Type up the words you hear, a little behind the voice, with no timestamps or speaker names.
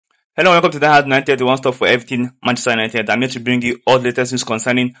Hello, welcome to the Hard United, the one stop for everything Manchester United. I'm here to bring you all the latest news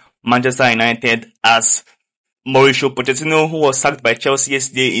concerning Manchester United, as Mauricio Pochettino, who was sacked by Chelsea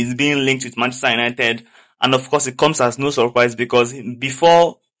yesterday, is being linked with Manchester United. And of course, it comes as no surprise because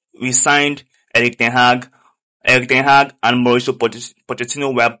before we signed Erik Ten Hag and Mauricio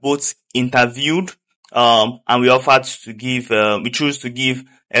Pochettino were both interviewed, and we chose to give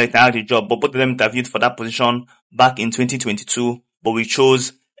Erik Ten Hag the job, but both of them interviewed for that position back in 2022, but we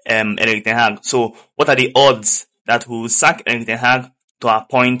chose Erik Ten Hag. So what are the odds that we will sack Erik Ten Hag to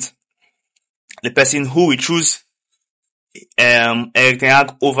appoint the person who we choose Erik Ten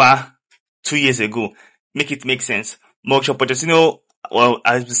Hag over 2 years ago? Make it make sense. Mauricio Pochettino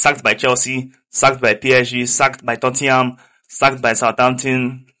has been sacked by Chelsea, sacked by PSG, sacked by Tottenham, sacked by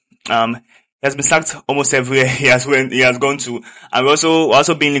Southampton. He has been sacked almost everywhere he has gone to. And we're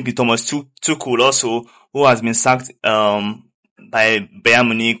also being linked with Thomas Tuchel also, who has been sacked by Bayern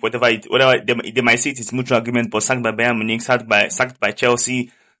Munich, whatever they might say it's mutual agreement, but sacked by Bayern Munich, sacked by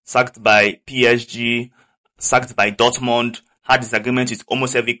Chelsea, sacked by PSG, sacked by Dortmund, had disagreement with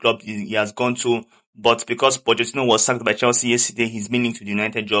almost every club he has gone to. But because Pochettino was sacked by Chelsea yesterday, he's been linked to the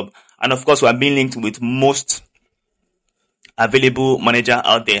United job. And of course, we are being linked with most available manager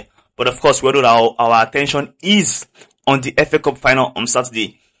out there. But of course, our attention is on the FA Cup final on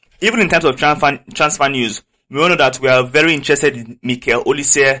Saturday. Even in terms of transfer news, we all know that we are very interested in Mikel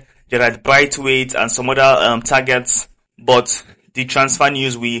Olise, Gerard Brightwaite, and some other targets. But the transfer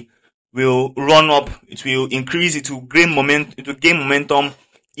news will run up. It will increase. It will gain momentum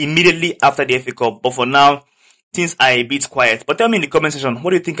immediately after the FA Cup. But for now, things are a bit quiet. But tell me in the comment section,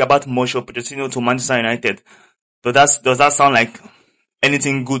 what do you think about Mauricio Pochettino to Manchester United? Does that sound like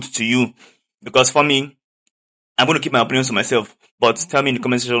anything good to you? Because for me, I'm going to keep my opinions to myself. But tell me in the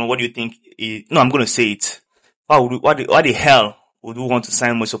comment section, what do you think? No, I'm going to say it. Why the hell would we want to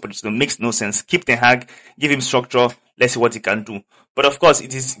sign Mauricio Pochettino? Makes no sense. Keep Ten Hag, give him structure, let's see what he can do. But of course,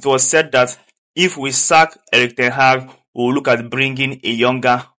 it was said that if we sack Erik Ten Hag, we'll look at bringing a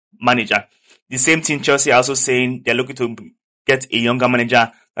younger manager. The same thing Chelsea are also saying they're looking to get a younger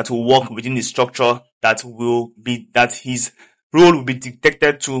manager that will work within the structure that his role will be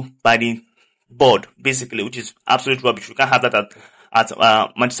dictated to by the board, basically, which is absolute rubbish. We can't have that at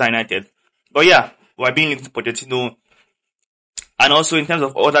Manchester United. But yeah, we're being linked to Pochettino. And also in terms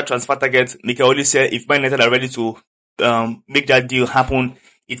of other transfer targets, Mikel Olise, if Man United are ready to make that deal happen,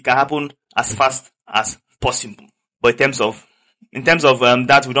 it can happen as fast as possible. But in terms of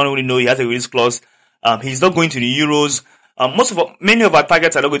that, we don't really know. He has a release clause. He's not going to the Euros. Many of our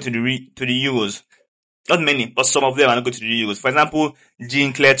targets are not going to the Euros. Not many, but some of them are not going to the Euros. For example,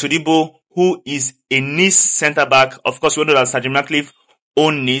 Jean-Claire Todibo, who is a Nice centre back. Of course, we know that Sergeant Ratcliffe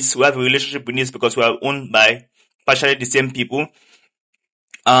own Nice. We have a relationship with Nice because we are owned by partially the same people.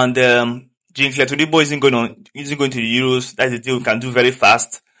 And Jean-Claire Todibo isn't going to the Euros. That's a deal we can do very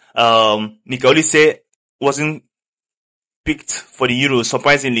fast. Mikel Olise wasn't picked for the Euros,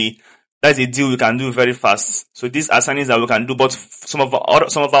 surprisingly. That's a deal we can do very fast. So these are signings that we can do, but some of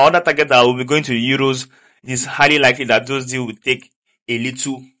our other targets that will be going to the Euros, it is highly likely that those deals will take a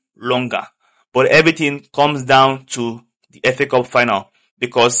little longer. But everything comes down to the FA Cup final,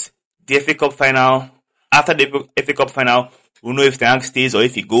 because the FA Cup final, after the FA Cup final, we'll know if Ten Hag stays or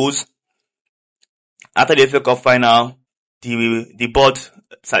if he goes. After the FA Cup final, the board,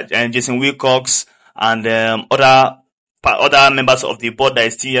 Jason Wilcox and other members of the board that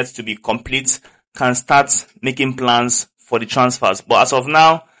is still yet to be complete can start making plans for the transfers. But as of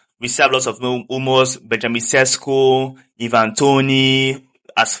now, we still have lots of rumors. Benjamin Sesko, Ivan Toney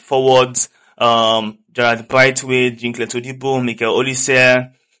as forwards, Gerard Brightwaite, Jean-Claire Todibo, Mikel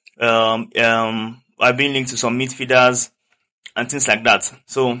Olise, I've been linked to some midfielders and things like that.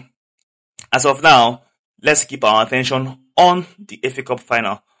 So as of now, let's keep our attention on the FA Cup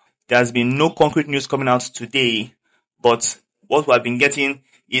final. There has been no concrete news coming out today, but what we have been getting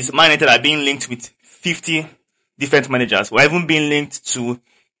is Man United are being linked with 50 different managers. We're even being linked to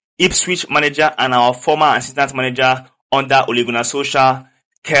Ipswich manager and our former assistant manager under Ole Gunnar Solskjaer,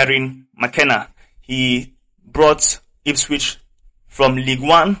 Kieran McKenna. He brought Ipswich from League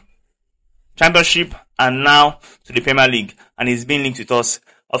One Championship and now to the Premier League, and he's being linked with us.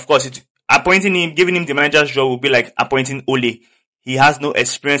 Of course, appointing him, giving him the manager's job will be like appointing Ole. He has no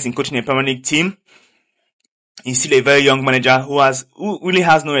experience in coaching a Premier League team. He's still a very young manager who really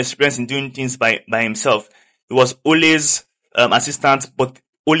has no experience in doing things by himself. He was Ole's assistant, but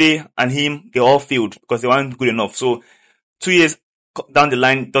Ole and him, they all failed because they weren't good enough. So 2 years down the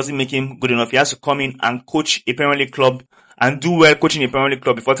line doesn't make him good enough. He has to come in and coach a Premier League club and do well coaching a Premier League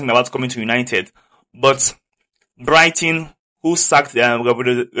club before thinking about coming to United. But Brighton, who sacked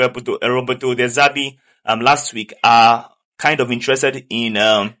Roberto De Zerbi last week are kind of interested in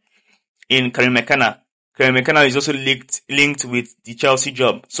Karim McKenna. Karim McKenna is also linked with the Chelsea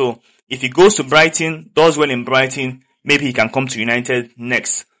job. So if he goes to Brighton, does well in Brighton, maybe he can come to United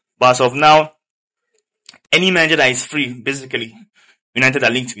next. But as of now, any manager that is free, basically, United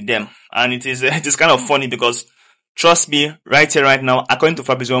are linked with them. And it is kind of funny because, trust me, right here, right now, according to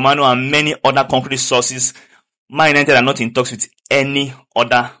Fabrizio Romano and many other concrete sources, Man United are not in talks with any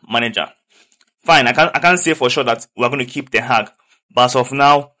other manager. Fine, I can't say for sure that we're going to keep Ten Hag, but as of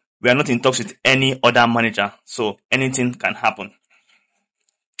now, we are not in talks with any other manager, so anything can happen.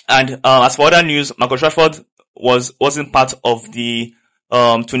 And as for other news, Marcus Rashford wasn't part of the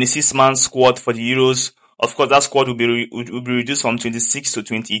 26-man squad for the Euros. Of course, that squad will be reduced from 26 to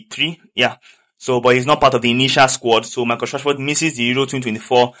 23. Yeah. So, but he's not part of the initial squad. So Marcus Rashford misses the Euro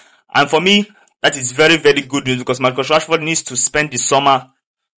 2024. And for me, that is very, very good news because Marcus Rashford needs to spend the summer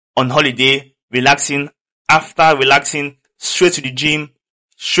on holiday, relaxing. After relaxing, straight to the gym,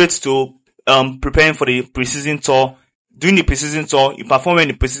 straight to preparing for the preseason tour. During the preseason tour, you perform in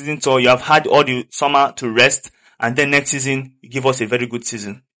the preseason tour, you have had all the summer to rest, and then next season, you give us a very good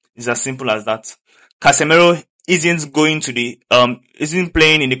season. It's as simple as that. Casemiro isn't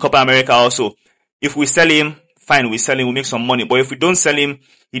playing in the Copa America also. If we sell him, fine, we sell him, we make some money. But if we don't sell him,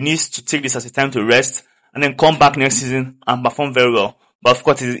 he needs to take this as a time to rest, and then come back next season and perform very well. But of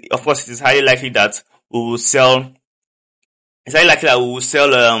course, it is highly likely that we will sell. It's highly likely that we will sell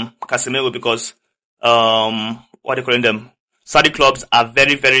Casemiro because what are they calling them? Saudi clubs are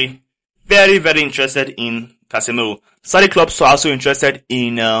very, very, very, very interested in Casemiro. Saudi clubs are also interested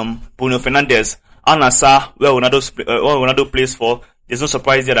in Bruno Fernandes. Al Nassr, where Ronaldo plays for. There's no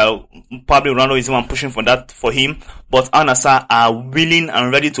surprise there that probably Ronaldo is the one pushing for him. But Al Nassr are willing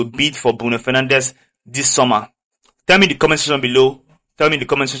and ready to bid for Bruno Fernandes this summer. Tell me in the comment section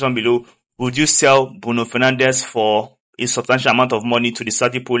below, would you sell Bruno Fernandes for a substantial amount of money to the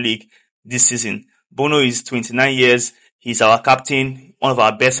Saudi Pro League this season? Bruno is 29 years. He's our captain, one of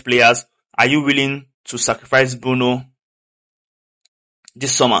our best players. Are you willing to sacrifice Bruno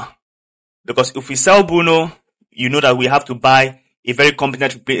this summer? Because if we sell Bruno, you know that we have to buy a very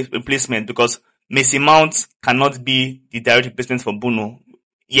competent replacement because Mason Mount cannot be the direct replacement for Bruno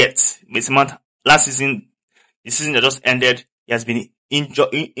yet. Mason Mount, last season, the season that just ended, he has been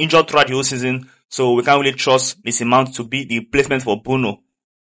injured throughout the whole season, so we can't really trust Mason Mount to be the replacement for Bruno.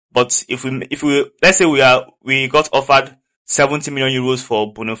 But if we let's say we got offered 70 million euros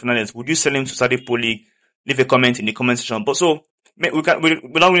for Bruno Fernandes, would you sell him to Saudi Pro League? Leave a comment in the comment section. But so we don't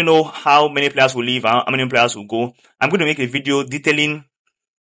really know how many players will leave, how many players will go. I'm going to make a video detailing,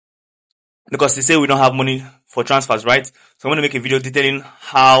 because they say we don't have money for transfers, right? So I'm going to make a video detailing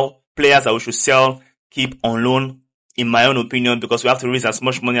how players that we should sell, keep on loan, in my own opinion, because we have to raise as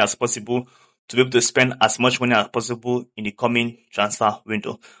much money as possible to be able to spend as much money as possible in the coming transfer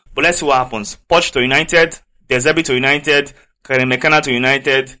window. But let's see what happens. Poch to United, De Zerbi to United, Karim McKenna to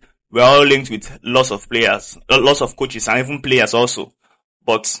United. We're all linked with lots of players, lots of coaches, and even players also.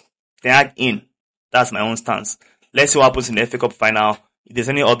 But Ten Hag in. That's my own stance. Let's see what happens in the FA Cup final. If there's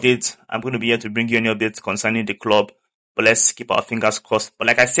any updates, I'm going to be here to bring you any updates concerning the club. But let's keep our fingers crossed. But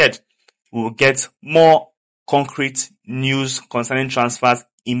like I said, we will get more concrete news concerning transfers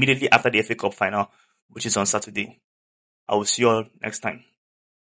immediately after the FA Cup final, which is on Saturday. I will see you all next time.